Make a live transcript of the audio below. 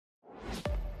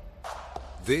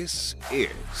This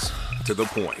is To The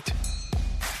Point,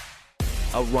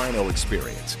 a RYNO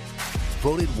experience.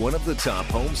 Voted one of the top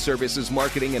home services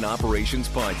marketing and operations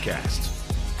podcasts.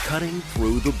 Cutting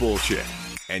through the bullshit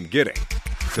and getting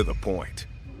to the point.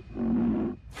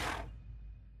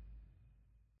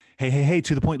 Hey,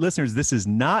 To The Point listeners, this is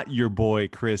not your boy,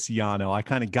 Chris Yano. I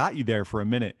kind of got you there for a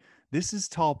minute. This is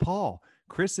Tall Paul.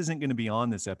 Chris isn't going to be on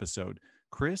this episode.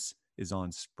 Chris is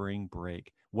on spring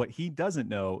break. What he doesn't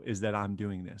know is that I'm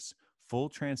doing this. Full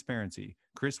transparency.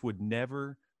 Chris would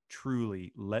never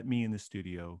truly let me in the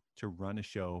studio to run a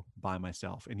show by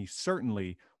myself. And he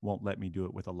certainly won't let me do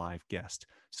it with a live guest.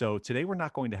 So today we're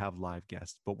not going to have live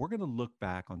guests, but we're going to look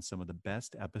back on some of the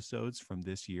best episodes from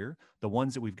this year, the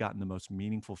ones that we've gotten the most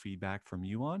meaningful feedback from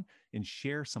you on, and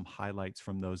share some highlights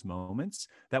from those moments.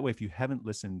 That way, if you haven't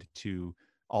listened to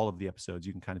all of the episodes,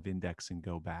 you can kind of index and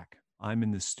go back. I'm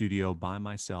in the studio by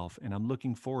myself, and I'm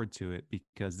looking forward to it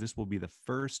because this will be the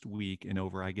first week in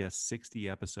over, 60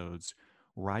 episodes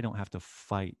where I don't have to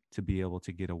fight to be able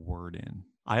to get a word in.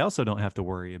 I also don't have to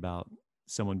worry about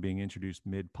someone being introduced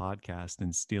mid-podcast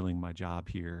and stealing my job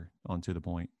here on To The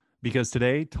Point. Because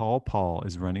today, Tall Paul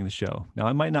is running the show. Now,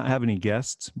 I might not have any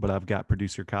guests, but I've got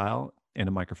producer Kyle and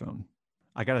a microphone.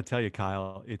 I got to tell you,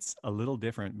 Kyle, it's a little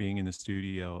different being in the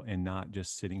studio and not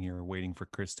just sitting here waiting for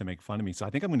Chris to make fun of me. So I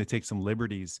think I'm going to take some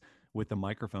liberties with the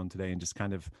microphone today and just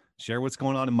kind of share what's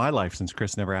going on in my life, since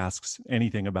Chris never asks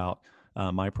anything about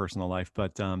my personal life.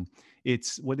 But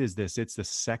what is this? It's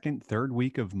the third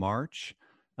week of March,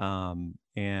 and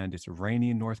it's rainy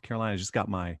in North Carolina. I just got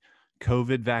my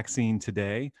COVID vaccine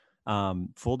today.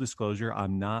 Full disclosure,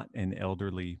 I'm not an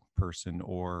elderly person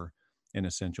or an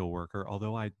essential worker,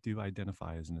 although I do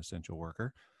identify as an essential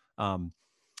worker.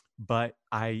 But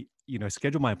I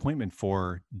scheduled my appointment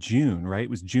for June, right?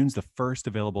 June's the first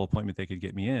available appointment they could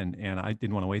get me in. And I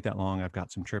didn't want to wait that long. I've got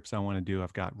some trips I want to do.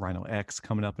 I've got RYNO X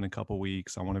coming up in a couple of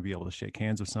weeks. I want to be able to shake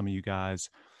hands with some of you guys.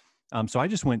 So I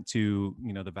just went to,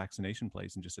 the vaccination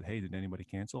place and just said, hey, did anybody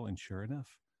cancel? And sure enough,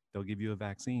 they'll give you a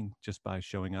vaccine just by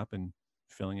showing up and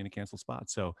filling in a canceled spot.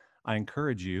 So I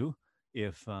encourage you,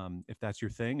 if that's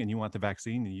your thing and you want the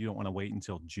vaccine and you don't want to wait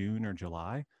until June or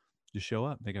July, just show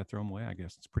up. They got to throw them away, I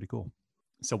guess. It's pretty cool.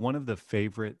 So one of the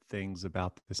favorite things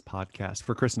about this podcast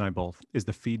for Chris and I both is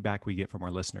the feedback we get from our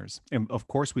listeners. And of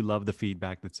course, we love the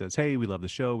feedback that says, hey, we love the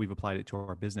show. We've applied it to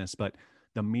our business. But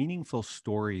the meaningful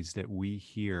stories that we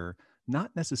hear,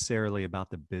 not necessarily about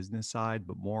the business side,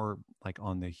 but more like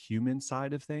on the human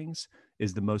side of things,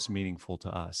 is the most meaningful to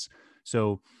us.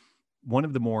 So one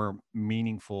of the more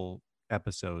meaningful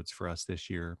episodes for us this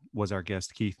year was our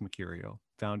guest, Keith Mercurio,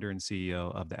 founder and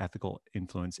CEO of the Ethical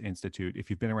Influence Institute. If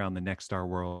you've been around the Next Star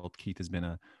world, Keith has been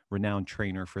a renowned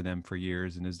trainer for them for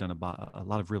years and has done a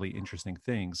lot of really interesting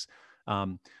things.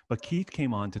 But Keith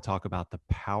came on to talk about the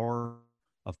power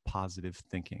of positive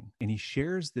thinking. And he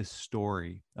shares this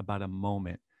story about a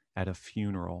moment at a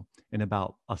funeral and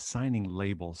about assigning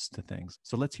labels to things.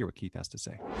 So let's hear what Keith has to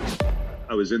say.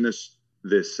 I was in this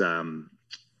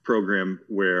program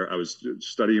where I was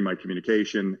studying my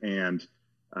communication, and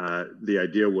the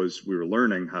idea was we were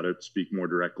learning how to speak more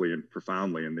directly and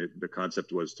profoundly. And the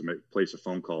concept was to place a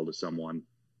phone call to someone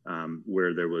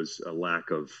where there was a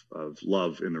lack of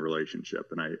love in the relationship.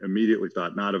 And I immediately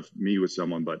thought not of me with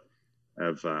someone, but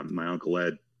of my Uncle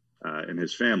Ed and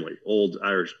his family, old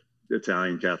Irish,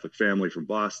 Italian Catholic family from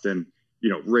Boston,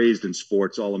 raised in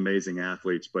sports, all amazing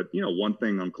athletes. But, one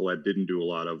thing Uncle Ed didn't do a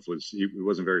lot of was he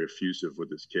wasn't very effusive with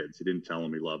his kids. He didn't tell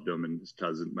them he loved them. And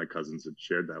my cousins had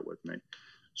shared that with me.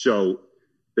 So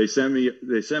they sent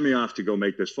me off to go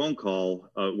make this phone call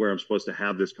where I'm supposed to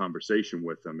have this conversation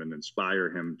with him and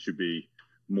inspire him to be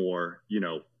more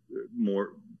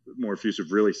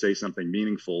effusive, really say something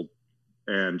meaningful.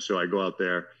 And so I go out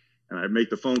there and I make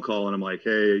the phone call and I'm like,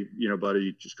 hey,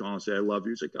 buddy, just call and say, I love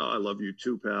you. He's like, oh, I love you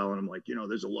too, pal. And I'm like,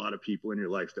 there's a lot of people in your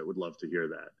life that would love to hear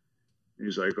that. And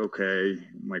he's like, okay.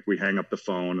 I'm like, we hang up the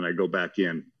phone and I go back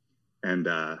in and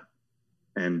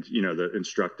the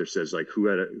instructor says, like, who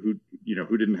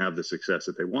didn't have the success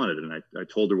that they wanted. And I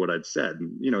told her what I'd said.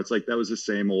 And, it's like, that was the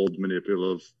same old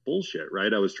manipulative bullshit,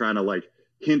 right? I was trying to like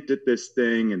hint at this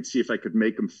thing and see if I could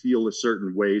make him feel a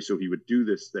certain way so he would do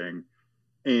this thing.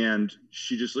 And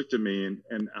she just looked at me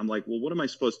and I'm like, well, what am I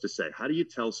supposed to say? How do you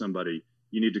tell somebody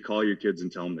you need to call your kids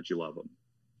and tell them that you love them?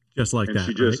 Just like and that.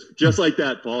 She just like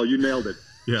that, Paul, you nailed it.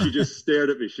 Yeah. She just stared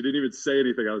at me. She didn't even say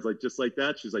anything. I was like, just like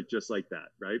that. She's like, just like that.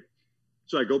 Right.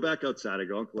 So I go back outside. I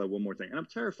go, Uncle Ed, one more thing. And I'm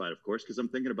terrified, of course, because I'm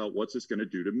thinking about what's this going to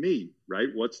do to me, right?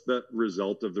 What's the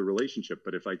result of the relationship?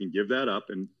 But if I can give that up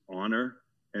and honor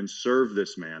and serve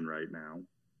this man right now,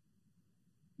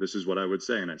 this is what I would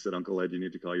say. And I said, Uncle Ed, you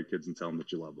need to call your kids and tell them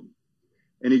that you love them.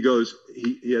 And he goes,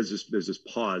 he has this, there's this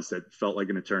pause that felt like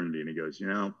an eternity. And he goes, you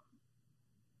know,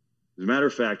 as a matter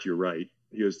of fact, you're right.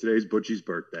 He goes, today's Butchie's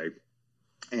birthday.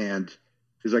 And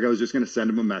he's like, I was just going to send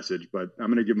him a message, but I'm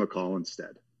going to give him a call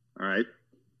instead. All right.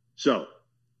 So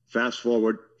fast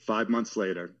forward 5 months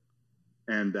later,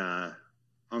 and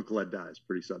Uncle Ed dies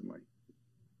pretty suddenly.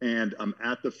 And I'm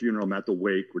at the funeral, I'm at the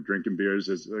wake. We're drinking beers,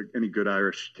 as any good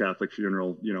Irish Catholic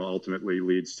funeral, you know, ultimately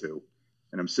leads to.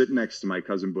 And I'm sitting next to my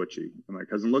cousin Butchie. And my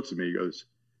cousin looks at me, he goes,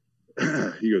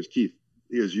 Keith,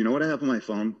 he goes, you know what I have on my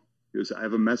phone? He goes, I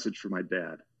have a message for my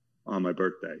dad on my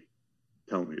birthday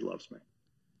telling me he loves me.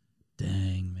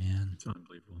 Dang, man. It's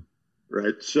unbelievable.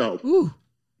 Right. So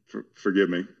forgive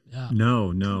me. Yeah.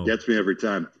 No. Gets me every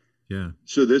time. Yeah.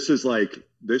 So this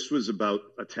was about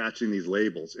attaching these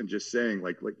labels and just saying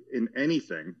like in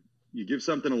anything, you give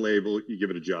something a label, you give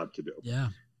it a job to do. Yeah.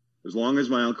 As long as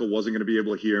my uncle wasn't going to be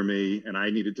able to hear me and I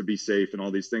needed to be safe and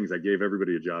all these things, I gave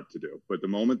everybody a job to do. But the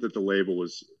moment that the label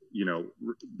was, you know,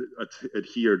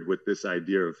 adhered with this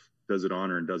idea of does it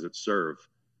honor and does it serve,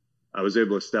 I was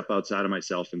able to step outside of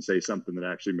myself and say something that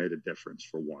actually made a difference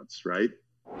for once, right?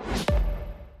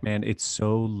 Man, it's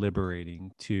so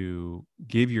liberating to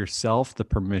give yourself the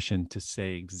permission to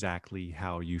say exactly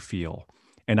how you feel.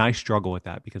 And I struggle with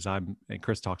that because and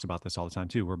Chris talks about this all the time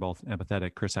too. We're both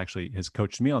empathetic. Chris actually has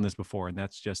coached me on this before, and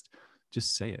that's just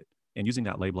say it. And using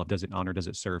that label of does it honor, does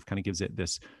it serve, kind of gives it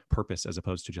this purpose as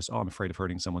opposed to just, oh, I'm afraid of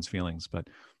hurting someone's feelings. But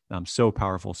so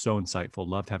powerful, so insightful.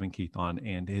 Loved having Keith on,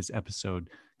 and his episode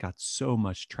got so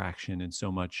much traction and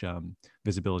so much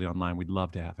visibility online. We'd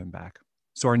love to have him back.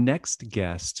 So our next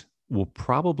guest will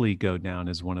probably go down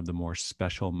as one of the more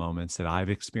special moments that I've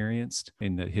experienced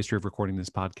in the history of recording this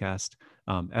podcast.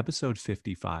 Episode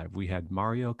 55, we had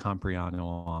Mario Compriano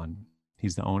on.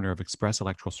 He's the owner of Express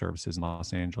Electrical Services in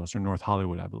Los Angeles, or North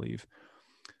Hollywood, I believe.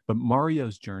 But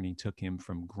Mario's journey took him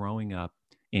from growing up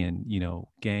in, you know,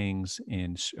 gangs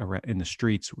in the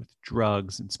streets with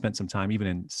drugs, and spent some time even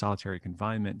in solitary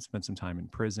confinement, spent some time in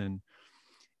prison.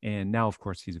 And now, of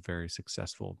course, he's a very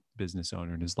successful business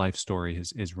owner, and his life story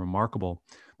is remarkable.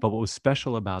 But what was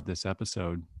special about this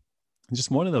episode, just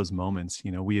one of those moments,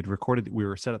 you know, we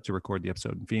were set up to record the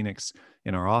episode in Phoenix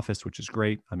in our office, which is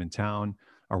great. I'm in town.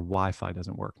 Our Wi-Fi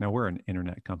doesn't work. Now, we're an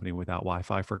internet company without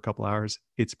Wi-Fi for a couple hours.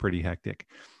 It's pretty hectic.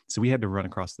 So we had to run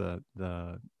across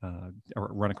run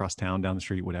across town, down the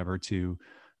street, whatever, to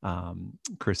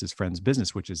Chris's friend's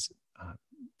business, which is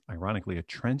ironically a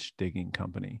trench digging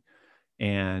company.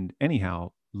 And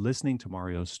anyhow, listening to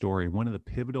Mario's story, one of the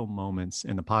pivotal moments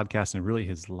in the podcast and really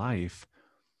his life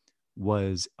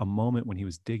was a moment when he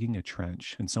was digging a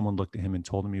trench and someone looked at him and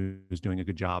told him he was doing a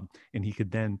good job. And he could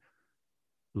then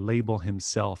label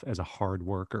himself as a hard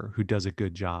worker who does a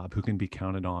good job, who can be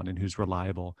counted on, and who's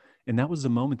reliable. And that was the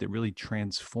moment that really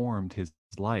transformed his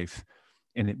life.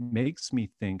 And it makes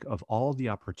me think of all the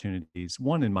opportunities,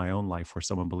 one in my own life where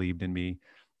someone believed in me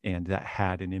and that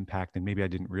had an impact, and maybe I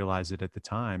didn't realize it at the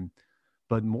time,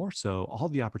 but more so all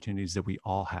the opportunities that we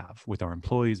all have with our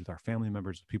employees, with our family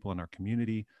members, with people in our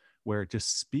community, where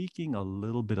just speaking a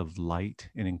little bit of light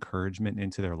and encouragement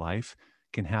into their life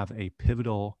can have a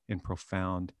pivotal and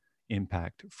profound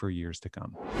impact for years to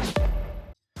come.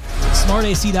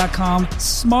 SmartAC.com,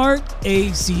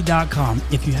 SmartAC.com.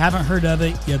 If you haven't heard of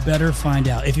it, you better find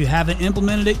out. If you haven't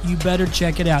implemented it, you better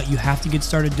check it out. You have to get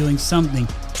started doing something.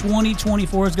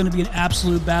 2024 is going to be an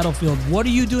absolute battlefield. What are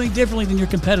you doing differently than your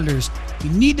competitors?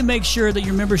 You need to make sure that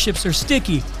your memberships are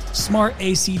sticky.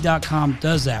 SmartAC.com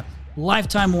does that.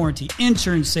 Lifetime warranty,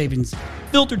 insurance savings,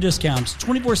 filter discounts,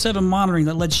 24/7 monitoring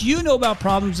that lets you know about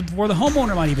problems before the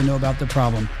homeowner might even know about the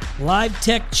problem. Live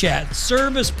tech chat,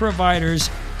 service providers,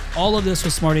 all of this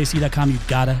with SmartAC.com. You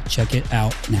gotta check it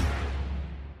out now.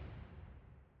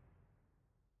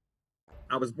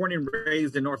 I was born and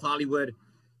raised in North Hollywood,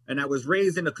 and I was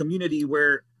raised in a community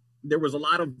where there was a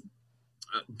lot of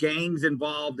gangs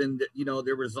involved, and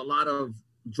there was a lot of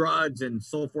drugs and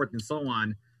so forth and so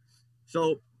on.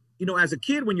 So, as a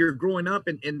kid, when you're growing up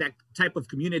in that type of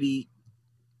community,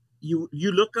 you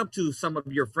look up to some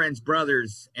of your friends'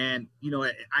 brothers, and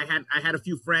I had a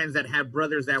few friends that had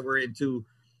brothers that were into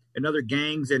other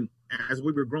gangs, and as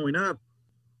we were growing up,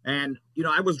 and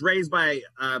I was raised by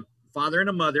a father and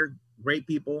a mother, great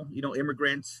people,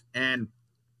 immigrants,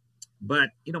 but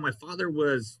my father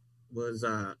was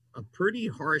a pretty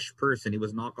harsh person. He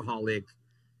was an alcoholic,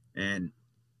 and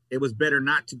it was better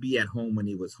not to be at home when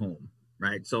he was home,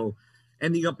 right? So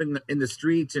ending up in the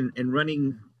streets and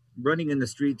running in the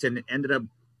streets, and ended up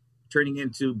turning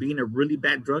into being a really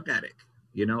bad drug addict,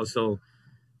 so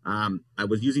I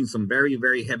was using some very,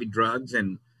 very heavy drugs,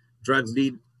 and drugs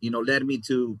led me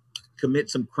to commit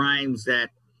some crimes that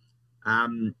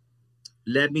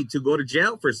led me to go to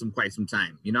jail for quite some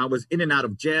time. I was in and out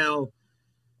of jail.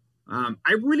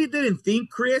 I really didn't think,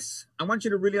 Chris, I want you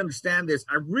to really understand this.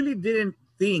 I really didn't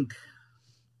think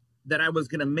that I was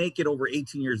going to make it over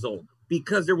 18 years old,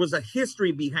 because there was a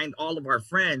history behind all of our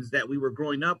friends that we were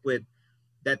growing up with,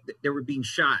 that they were being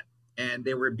shot and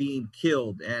they were being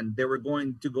killed and they were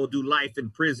going to go do life in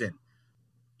prison.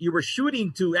 You were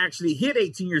shooting to actually hit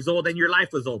 18 years old and your life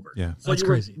was over. Yeah, so that's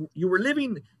crazy. You were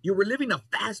living a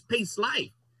fast-paced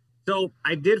life. So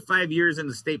I did 5 years in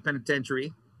the state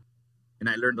penitentiary, and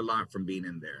I learned a lot from being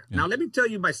in there. Yeah. Now, let me tell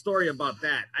you my story about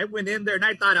that. I went in there and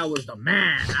I thought I was the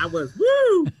man. I was,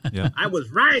 woo! Yeah. I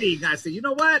was writing. I said, you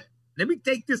know what? Let me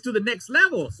take this to the next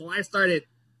level. So I started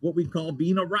what we call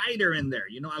being a writer in there.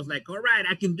 I was like, all right,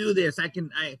 I can do this. I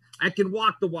can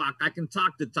walk the walk. I can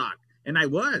talk the talk. And I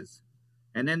was.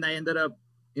 And then I ended up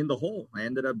in the hole. I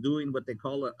ended up doing what they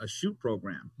call a shoot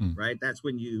program, right? That's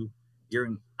when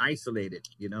you're isolated,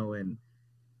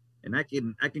 and I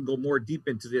can go more deep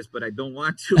into this, but I don't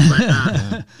want to.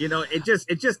 But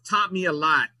it just taught me a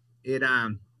lot. It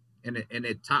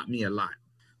taught me a lot.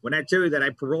 When I tell you that I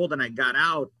paroled and I got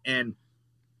out, and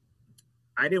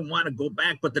I didn't want to go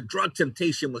back, but the drug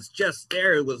temptation was just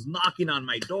there. It was knocking on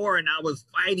my door, and I was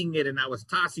fighting it, and I was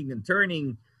tossing and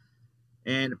turning.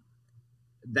 And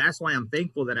that's why I'm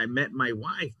thankful that I met my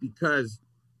wife, because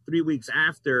 3 weeks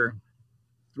after,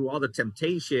 through all the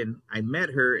temptation, I met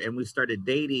her and we started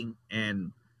dating,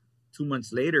 and 2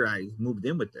 months later I moved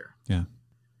in with her. Yeah.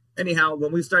 Anyhow,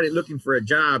 when we started looking for a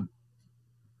job,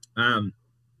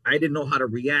 I didn't know how to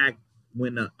react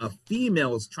when a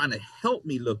female is trying to help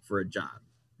me look for a job,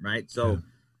 right? So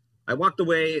I walked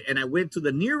away and I went to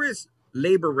the nearest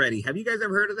Labor Ready. Have you guys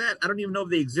ever heard of that? I don't even know if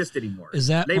they exist anymore. Is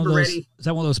that Labor Ready? Is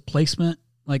that one of those placement,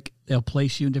 like they'll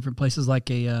place you in different places, like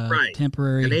a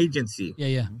temporary an agency?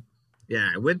 Yeah. Yeah,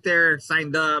 I went there,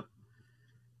 signed up,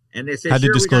 and they said, had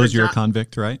to disclose you're a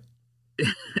convict, right?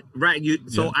 Right.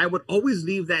 So I would always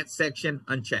leave that section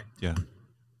unchecked. Yeah.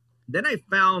 Then I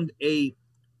found a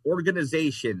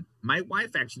organization. My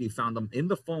wife actually found them in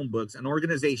the phone books, an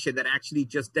organization that actually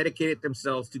just dedicated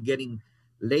themselves to getting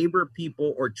labor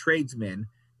people or tradesmen.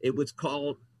 It was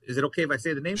called, is it okay if I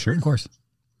say the name? Sure, of course.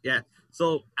 Yeah.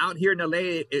 So out here in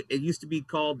LA, it used to be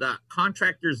called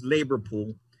Contractors Labor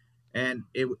Pool. And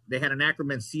they had an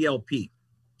acronym CLP.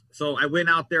 So I went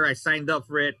out there, I signed up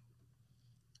for it.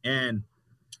 And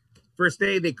first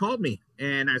day they called me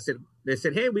and they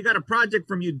said, hey, we got a project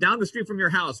from you down the street from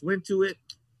your house. Went to it,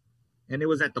 and it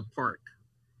was at the park.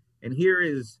 And here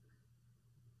is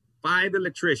 5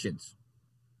 electricians.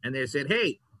 And they said,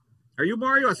 hey, are you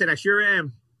Mario? I said, I sure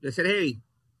am. They said, hey,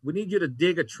 we need you to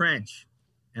dig a trench.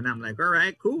 And I'm like, all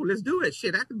right, cool, let's do it.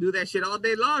 Shit, I can do that shit all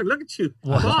day long. Look at you.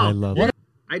 Wow. I love it.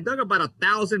 I dug about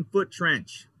 1,000-foot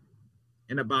trench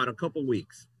in about a couple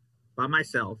weeks by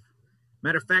myself.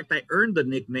 Matter of fact, I earned the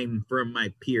nickname from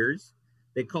my peers.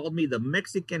 They called me the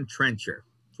Mexican Trencher.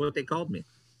 That's what they called me.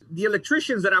 The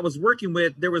electricians that I was working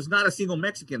with, there was not a single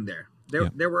Mexican there.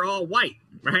 They were all white,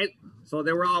 right? So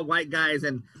they were all white guys.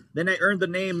 And then I earned the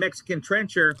name Mexican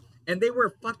Trencher, and they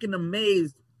were fucking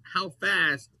amazed how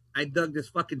fast I dug this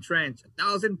fucking trench,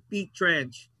 1,000-foot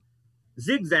trench.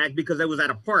 Zigzag, because I was at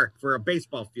a park for a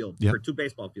baseball field, for 2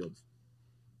 baseball fields.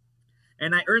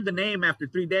 And I earned the name after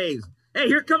 3 days. Hey,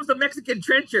 here comes the Mexican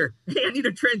Trencher. Hey, I need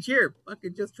a trench here.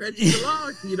 Fucking just trench it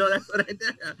along. That's what I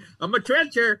did. I'm a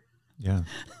trencher. Yeah.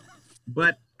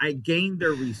 But I gained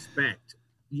their respect.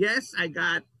 Yes, I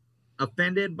got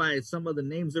offended by some of the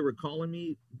names they were calling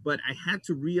me, but I had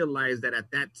to realize that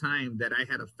at that time that I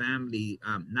had a family.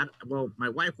 My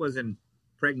wife wasn't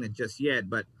pregnant just yet,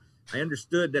 but I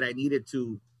understood that I needed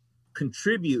to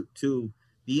contribute to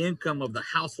the income of the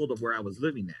household of where I was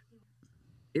living at.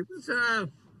 It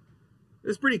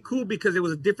was pretty cool because it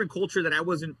was a different culture that I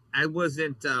wasn't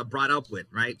brought up with,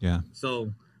 right? Yeah.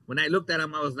 So when I looked at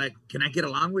them, I was like, can I get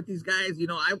along with these guys?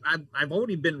 I've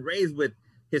only been raised with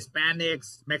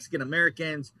Hispanics, Mexican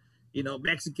Americans,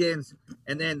 Mexicans,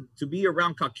 and then to be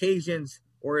around Caucasians.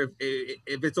 Or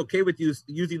if it's okay with you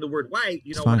using the word white,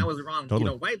 when I was around,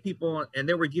 white people and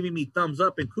they were giving me thumbs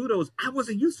up and kudos, I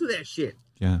wasn't used to that shit.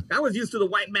 Yeah. I was used to the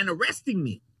white man arresting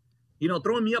me,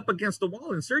 throwing me up against the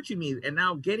wall and searching me. And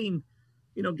now getting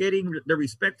the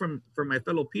respect from my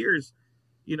fellow peers,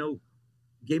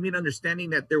 gave me an understanding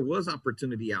that there was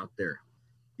opportunity out there.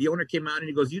 The owner came out and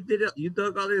he goes, you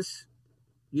dug all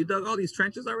these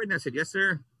trenches already? And I said, yes,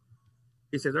 sir.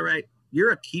 He says, all right,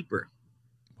 you're a keeper.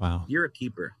 Wow. You're a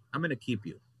keeper. I'm going to keep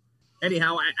you.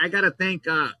 Anyhow, I got to thank,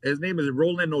 his name is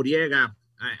Roland Noriega.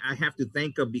 I have to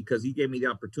thank him because he gave me the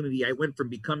opportunity. I went from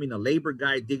becoming a labor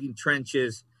guy digging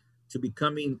trenches to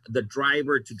becoming the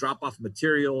driver to drop off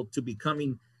material to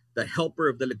becoming the helper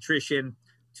of the electrician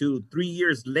to 3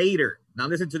 years later. Now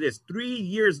listen to this. 3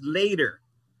 years later,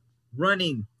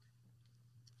 running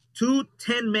 2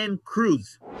 10-man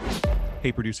crews.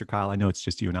 Hey, producer Kyle, I know it's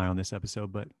just you and I on this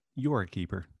episode, but you're a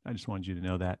keeper. I just wanted you to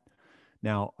know that.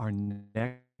 Now, our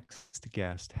next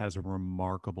guest has a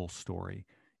remarkable story.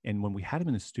 And when we had him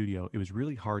in the studio, it was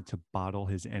really hard to bottle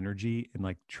his energy and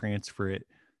like transfer it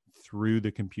through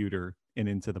the computer and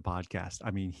into the podcast. I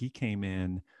mean, he came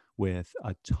in with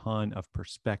a ton of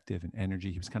perspective and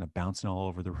energy. He was kind of bouncing all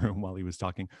over the room while he was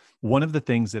talking. One of the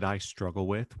things that I struggle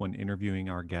with when interviewing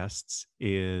our guests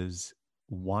is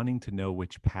wanting to know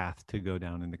which path to go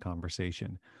down in the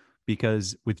conversation.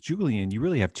 Because with Julian, you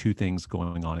really have two things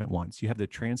going on at once. You have the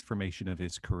transformation of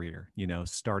his career, you know,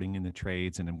 starting in the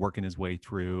trades and then working his way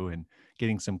through and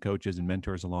getting some coaches and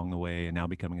mentors along the way and now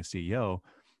becoming a CEO.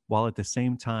 While at the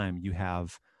same time, you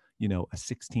have, you know, a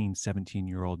 16,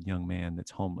 17-year-old young man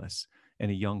that's homeless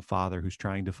and a young father who's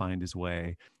trying to find his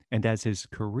way. And as his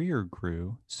career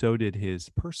grew, so did his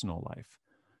personal life.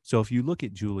 So if you look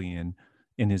at Julian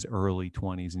in his early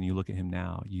 20s and you look at him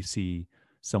now, you see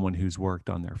someone who's worked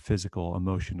on their physical,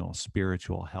 emotional,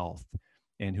 spiritual health,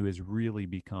 and who has really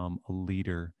become a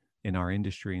leader in our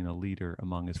industry and a leader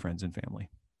among his friends and family.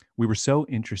 We were so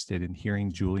interested in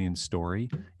hearing Julian's story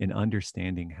and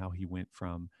understanding how he went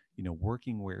from, you know,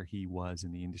 working where he was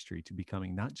in the industry to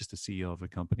becoming not just a CEO of a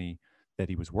company that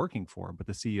he was working for, but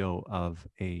the CEO of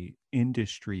a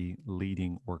industry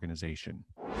leading organization.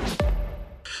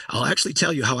 I'll actually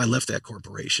tell you how I left that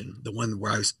corporation, the one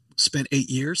where I spent 8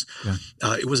 years. Yeah.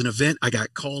 It was an event. I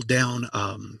got called down.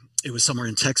 It was somewhere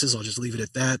in Texas. I'll just leave it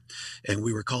at that. And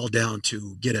we were called down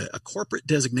to get a corporate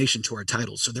designation to our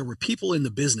titles. So there were people in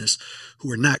the business who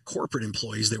were not corporate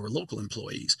employees. They were local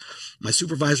employees. My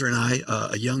supervisor and I,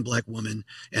 a young black woman,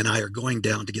 and I are going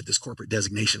down to get this corporate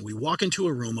designation. We walk into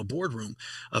a room, a boardroom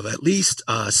of at least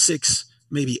 6,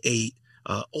 maybe 8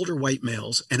 older white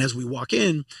males. And as we walk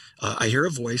in, I hear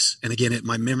a voice. And again,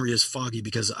 my memory is foggy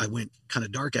because I went kind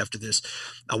of dark after this.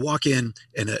 I walk in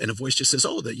and a voice just says,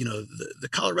 oh, the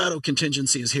Colorado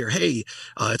contingency is here. Hey,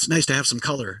 it's nice to have some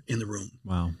color in the room.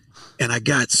 Wow. And I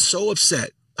got so upset.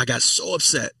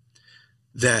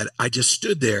 That I just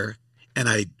stood there and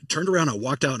I turned around, I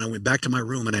walked out and I went back to my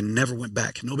room and I never went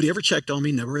back. Nobody ever checked on me,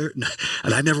 and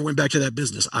I never went back to that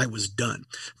business. I was done.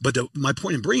 But my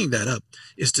point in bringing that up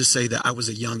is to say that I was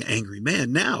a young, angry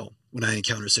man. Now, when I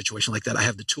encounter a situation like that, I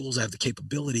have the tools, I have the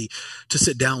capability to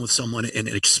sit down with someone and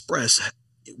express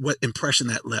what impression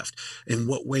that left, in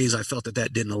what ways I felt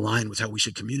that didn't align with how we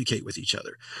should communicate with each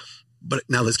other. But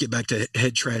now let's get back to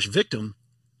head trash victim.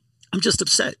 I'm just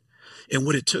upset. And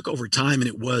what it took over time, and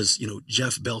it was,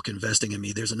 Jeff Belk investing in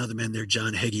me. There's another man there,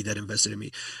 John Heggie, that invested in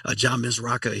me. John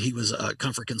Mizraka, he was a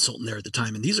comfort consultant there at the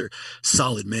time. And these are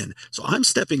solid men. So I'm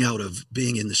stepping out of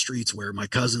being in the streets where my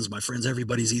cousins, my friends,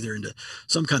 everybody's either into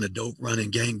some kind of dope running,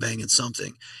 gang banging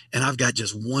something. And I've got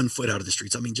just one foot out of the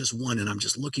streets. I mean, just one. And I'm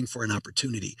just looking for an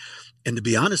opportunity. And to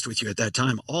be honest with you, at that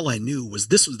time, all I knew was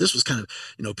this was kind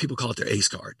of, people call it their ace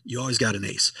card. You always got an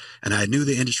ace. And I knew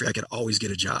the industry, I could always get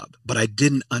a job, but I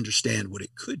didn't understand what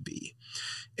it could be.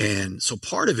 And so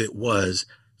part of it was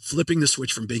flipping the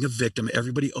switch from being a victim,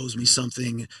 everybody owes me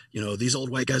something, these old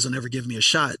white guys will never give me a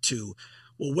shot, to,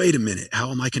 well, wait a minute,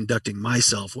 how am I conducting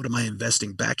myself? What am I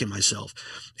investing back in myself?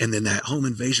 And then that home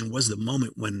invasion was the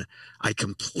moment when I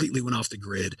completely went off the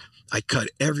grid. I cut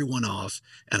everyone off,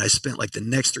 and I spent like the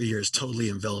next 3 years totally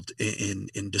enveloped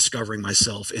in discovering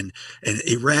myself and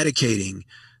eradicating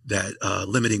that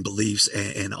limiting beliefs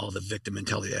and all the victim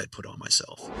mentality I had put on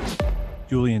myself.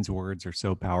 Julian's words are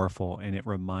so powerful, and it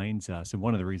reminds us, and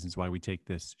one of the reasons why we take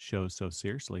this show so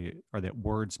seriously are that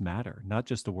words matter, not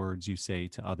just the words you say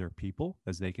to other people,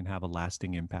 as they can have a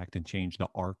lasting impact and change the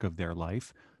arc of their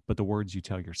life, but the words you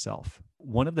tell yourself.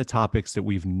 One of the topics that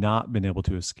we've not been able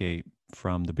to escape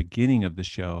from the beginning of the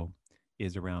show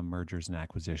is around mergers and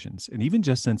acquisitions. And even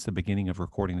just since the beginning of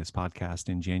recording this podcast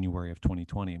in January of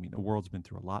 2020, I mean, the world's been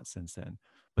through a lot since then,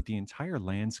 but the entire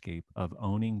landscape of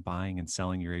owning, buying, and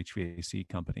selling your HVAC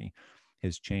company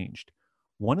has changed.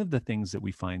 One of the things that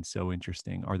we find so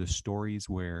interesting are the stories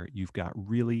where you've got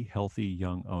really healthy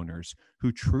young owners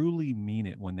who truly mean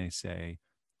it when they say,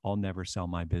 I'll never sell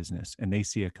my business. And they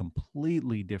see a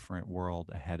completely different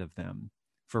world ahead of them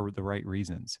for the right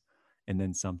reasons. And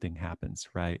then something happens,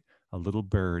 right? A little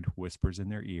bird whispers in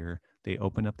their ear, they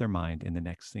open up their mind, and the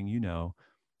next thing you know,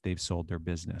 they've sold their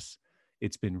business.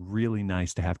 It's been really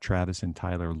nice to have Travis and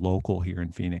Tyler local here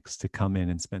in Phoenix to come in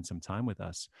and spend some time with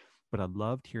us. but I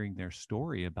loved hearing their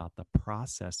story about the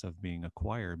process of being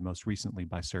acquired, most recently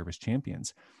by Service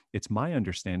Champions. It's my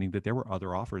understanding that there were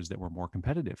other offers that were more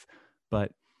competitive.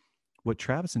 But what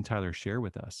Travis and Tyler share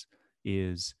with us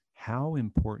is how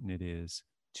important it is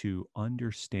to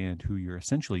understand who you're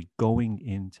essentially going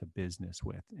into business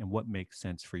with and what makes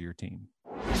sense for your team.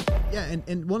 Yeah,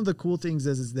 and one of the cool things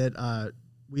is that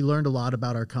we learned a lot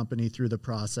about our company through the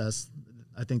process.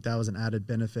 I think that was an added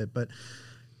benefit. But,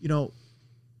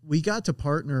 we got to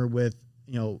partner with,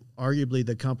 arguably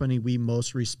the company we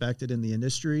most respected in the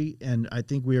industry. And I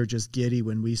think we were just giddy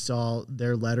when we saw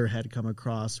their letterhead come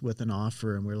across with an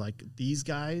offer. And we're like, these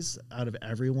guys out of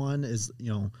everyone is,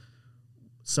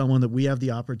 someone that we have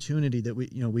the opportunity that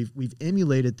we've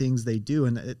emulated things they do.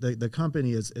 And the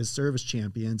company is Service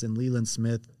Champions, and Leland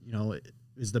Smith,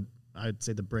 is I'd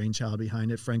say the brainchild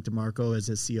behind it. Frank DeMarco is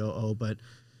his COO, but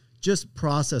just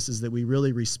processes that we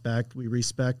really respect. We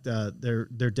respect their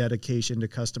dedication to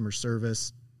customer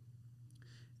service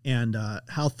and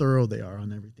how thorough they are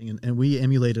on everything. And we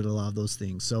emulated a lot of those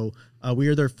things. So we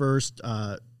are their first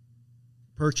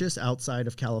purchase outside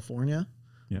of California.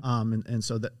 Yep. And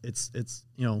so that it's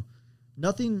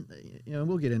nothing,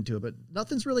 we'll get into it, but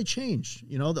nothing's really changed.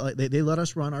 They let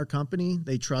us run our company.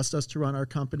 They trust us to run our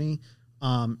company.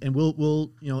 And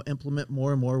we'll implement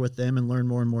more and more with them and learn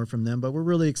more and more from them. But we're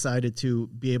really excited to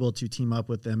be able to team up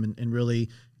with them and really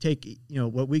take,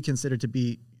 what we consider to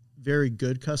be very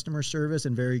good customer service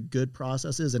and very good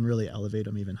processes and really elevate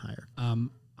them even higher.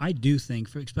 I do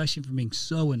think, especially for being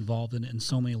so involved in it in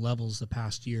so many levels the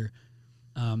past year,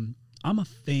 I'm a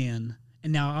fan.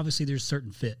 And now obviously there's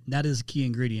certain fit. That is a key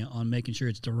ingredient on making sure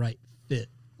it's the right fit.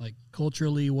 Like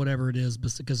culturally, whatever it is,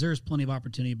 because there's plenty of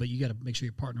opportunity, but you got to make sure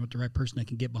you're partnering with the right person that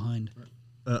can get behind.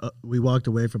 We walked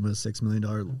away from a $6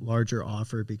 million larger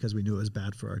offer because we knew it was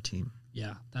bad for our team.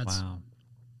 Yeah,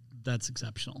 that's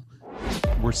exceptional.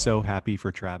 We're so happy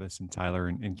for Travis and Tyler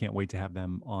and can't wait to have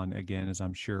them on again, as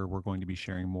I'm sure we're going to be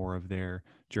sharing more of their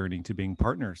journey to being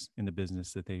partners in the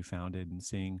business that they founded and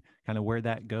seeing kind of where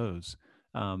that goes.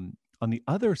 On the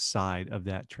other side of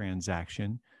that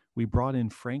transaction, we brought in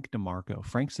Frank DeMarco.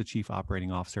 Frank's the chief operating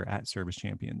officer at Service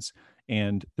Champions.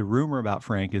 And the rumor about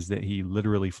Frank is that he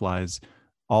literally flies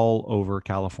all over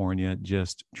California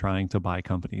just trying to buy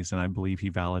companies. And I believe he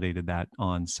validated that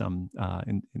on some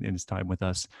in his time with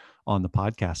us on the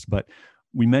podcast. But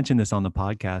we mentioned this on the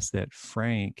podcast that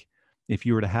Frank, if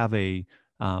you were to have a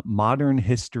modern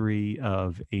history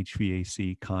of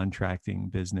HVAC contracting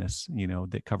business,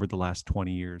 that covered the last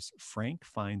 20 years, Frank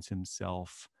finds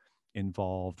himself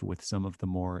involved with some of the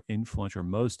more influential,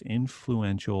 most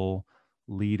influential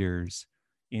leaders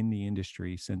in the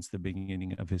industry since the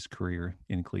beginning of his career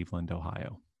in Cleveland,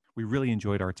 Ohio. We really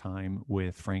enjoyed our time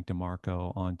with Frank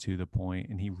DeMarco on To The Point,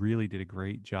 and he really did a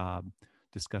great job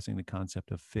discussing the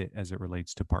concept of fit as it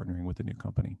relates to partnering with a new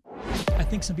company. I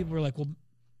think some people were like, well,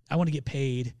 I want to get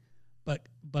paid, but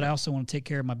I also want to take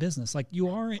care of my business. Like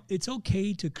it's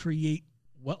okay to create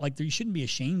you shouldn't be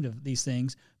ashamed of these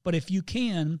things, but if you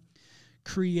can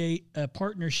create a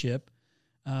partnership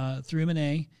through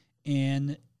M&A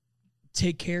and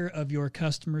take care of your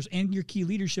customers and your key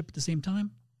leadership at the same time,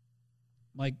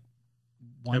 like,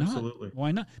 why not? Absolutely.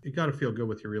 Why not? You got to feel good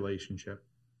with your relationship.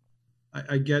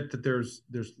 I get that there's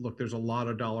a lot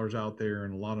of dollars out there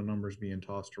and a lot of numbers being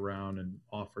tossed around and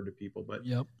offered to people, but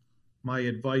yep. My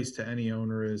advice to any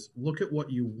owner is look at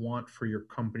what you want for your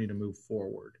company to move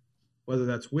forward, whether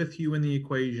that's with you in the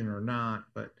equation or not,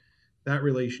 but that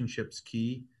relationship's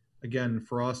key. Again,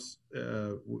 for us,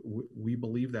 we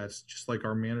believe that's just like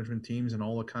our management teams and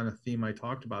all the kind of theme I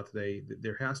talked about today.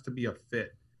 There has to be a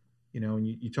fit, and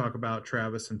you talk about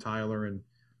Travis and Tyler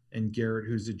and Garrett,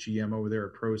 who's the GM over there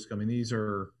at ProSco. I mean, these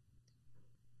are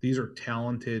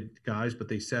talented guys, but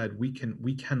they said we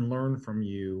can learn from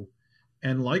you.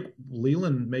 And like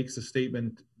Leland makes a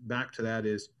statement back to that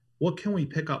is, what can we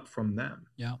pick up from them?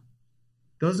 Yeah.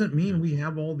 Doesn't mean we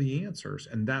have all the answers,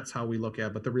 and that's how we look at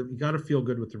it. But you got to feel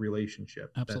good with the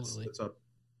relationship. Absolutely.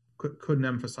 Couldn't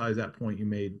emphasize that point you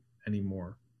made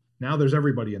anymore. Now there's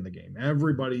everybody in the game.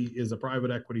 Everybody is a private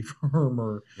equity firm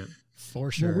or for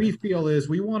sure. What we feel is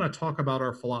we want to talk about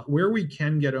our where we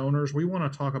can get owners. We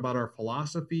want to talk about our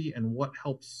philosophy and what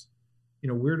helps,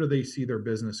 where do they see their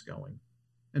business going?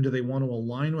 And do they want to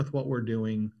align with what we're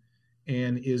doing?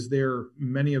 And is there,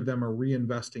 many of them are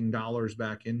reinvesting dollars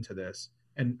back into this.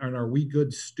 And are we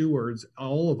good stewards?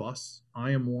 All of us,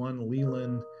 I am one,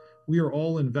 Leland, we are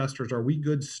all investors. Are we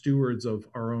good stewards of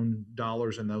our own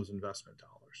dollars and those investment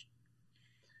dollars?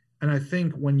 And I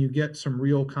think when you get some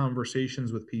real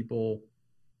conversations with people,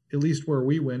 at least where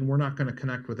we win, we're not going to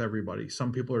connect with everybody.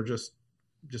 Some people are just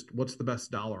just what's the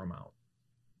best dollar amount.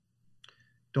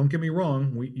 Don't get me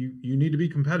wrong. You need to be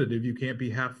competitive. You can't be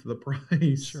half the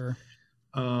price. Sure.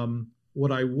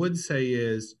 What I would say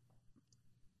is,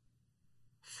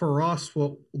 for us,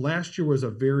 well, last year was a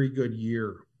very good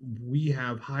year. We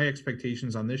have high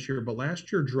expectations on this year, but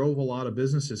last year drove a lot of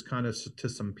businesses kind of to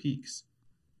some peaks.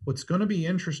 What's going to be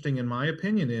interesting, in my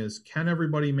opinion, is can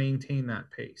everybody maintain that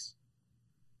pace?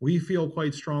 We feel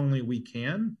quite strongly we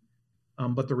can,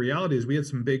 but the reality is we had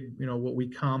some big, what we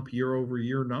comp year over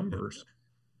year numbers.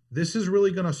 This is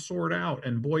really going to sort out.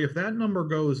 And boy, if that number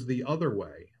goes the other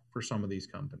way for some of these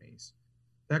companies,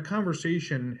 that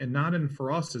conversation, and not in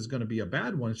for us, is going to be a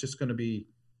bad one. It's just going to be,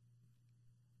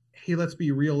 hey, let's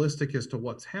be realistic as to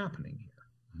what's happening here.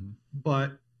 Mm-hmm.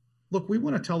 But look, we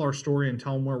want to tell our story and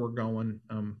tell them where we're going.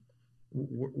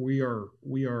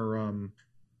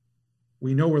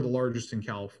 We know we're the largest in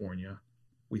California.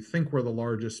 We think we're the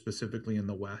largest specifically in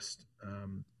the West.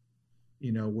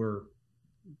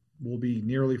 We'll be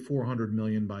nearly 400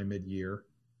 million by mid-year.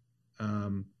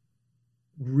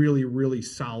 Really, really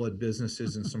solid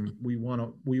businesses, and some we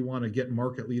want to get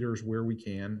market leaders where we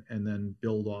can, and then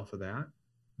build off of that.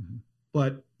 Mm-hmm.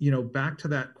 But back to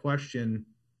that question,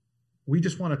 we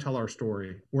just want to tell our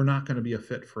story. We're not going to be a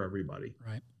fit for everybody,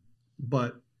 right?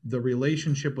 But the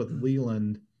relationship with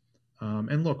Leland,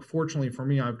 and look, fortunately for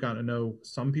me, I've got to know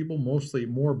some people, mostly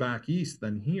more back east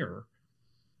than here.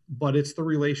 But it's the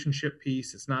relationship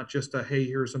piece. It's not just a, hey,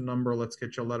 here's a number, let's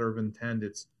get you a letter of intent.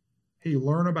 It's, hey,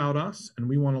 learn about us, and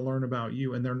we want to learn about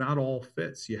you. And they're not all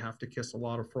fits. You have to kiss a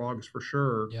lot of frogs for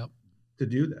sure to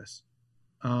do this.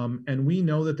 And we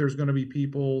know that there's going to be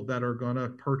people that are going to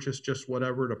purchase just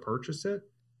whatever to purchase it.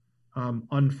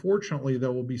 Unfortunately,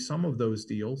 there will be some of those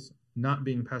deals, not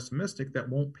being pessimistic, that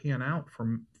won't pan out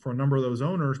for a number of those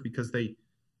owners because they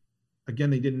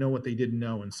didn't know what they didn't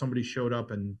know. And somebody showed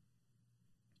up and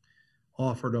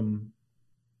offered them,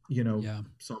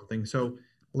 something. So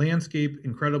landscape,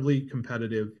 incredibly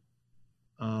competitive.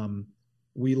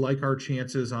 We like our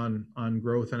chances on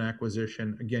growth and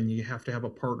acquisition. Again, you have to have a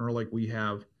partner like we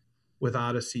have with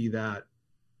Odyssey that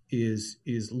is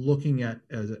looking at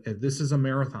this is a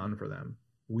marathon for them.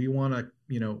 We want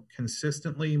to,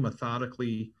 consistently,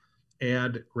 methodically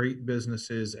add great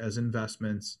businesses as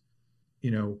investments,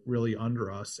 really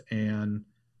under us, and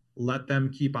let them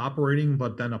keep operating,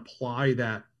 but then apply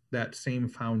that same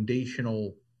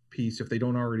foundational piece if they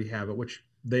don't already have it, which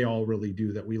they all really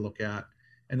do, that we look at.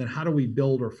 And then how do we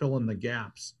build or fill in the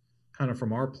gaps kind of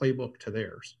from our playbook to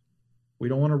theirs? We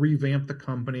don't want to revamp the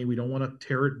company. We don't want to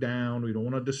tear it down. We don't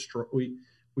want to destroy.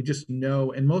 We just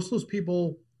know. And most of those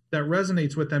people, that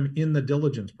resonates with them in the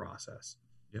diligence process,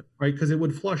 right? Because it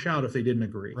would flush out if they didn't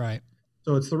agree. Right.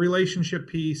 So it's the relationship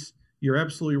piece. You're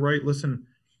absolutely right. Listen,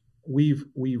 we've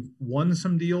won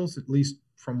some deals, at least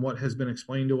from what has been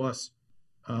explained to us,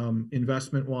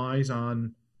 investment wise,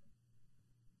 on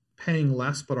paying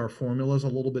less, but our formula is a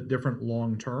little bit different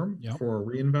long term for a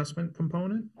reinvestment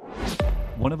component.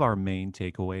 One of our main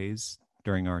takeaways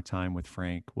during our time with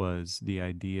Frank was the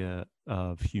idea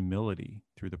of humility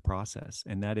through the process.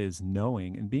 And that is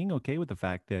knowing and being okay with the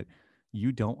fact that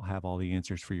you don't have all the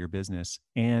answers for your business.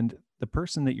 And the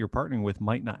person that you're partnering with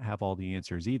might not have all the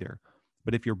answers either.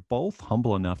 But if you're both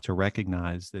humble enough to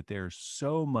recognize that there's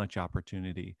so much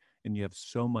opportunity and you have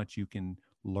so much you can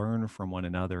learn from one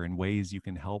another and ways you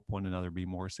can help one another be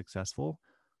more successful,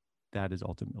 that is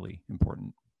ultimately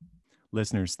important.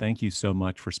 Listeners, thank you so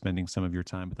much for spending some of your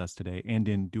time with us today and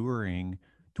enduring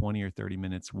 20 or 30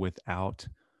 minutes without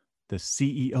the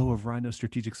CEO of RYNO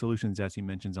Strategic Solutions, as he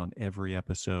mentions on every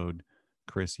episode,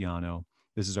 Chris Yano.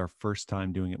 This is our first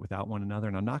time doing it without one another,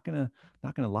 and I'm not gonna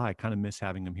lie, I kind of miss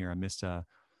having him here. I miss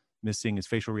seeing his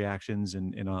facial reactions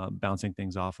and bouncing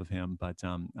things off of him. But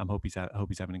I hope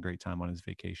he's having a great time on his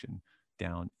vacation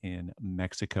down in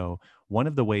Mexico. One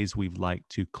of the ways we've liked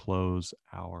to close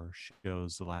our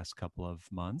shows the last couple of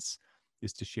months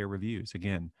is to share reviews.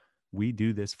 Again, we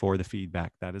do this for the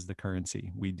feedback. That is the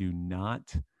currency. We do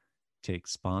not take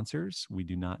sponsors. We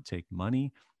do not take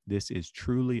money. This is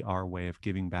truly our way of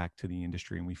giving back to the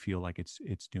industry, and we feel like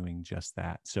it's doing just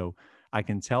that. So I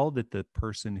can tell that the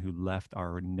person who left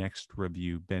our next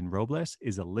review, Ben Robles,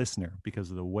 is a listener because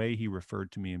of the way he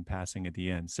referred to me in passing at the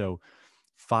end. So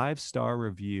 5-star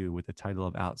review with the title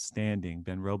of Outstanding.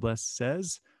 Ben Robles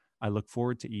says, I look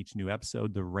forward to each new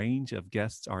episode. The range of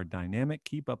guests are dynamic.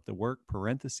 Keep up the work,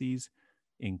 parentheses,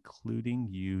 including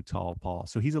you, Tall Paul.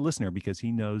 So he's a listener because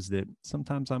he knows that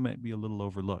sometimes I might be a little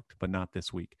overlooked, but not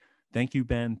this week. Thank you,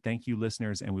 Ben. Thank you,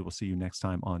 listeners. And we will see you next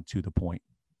time on To The Point.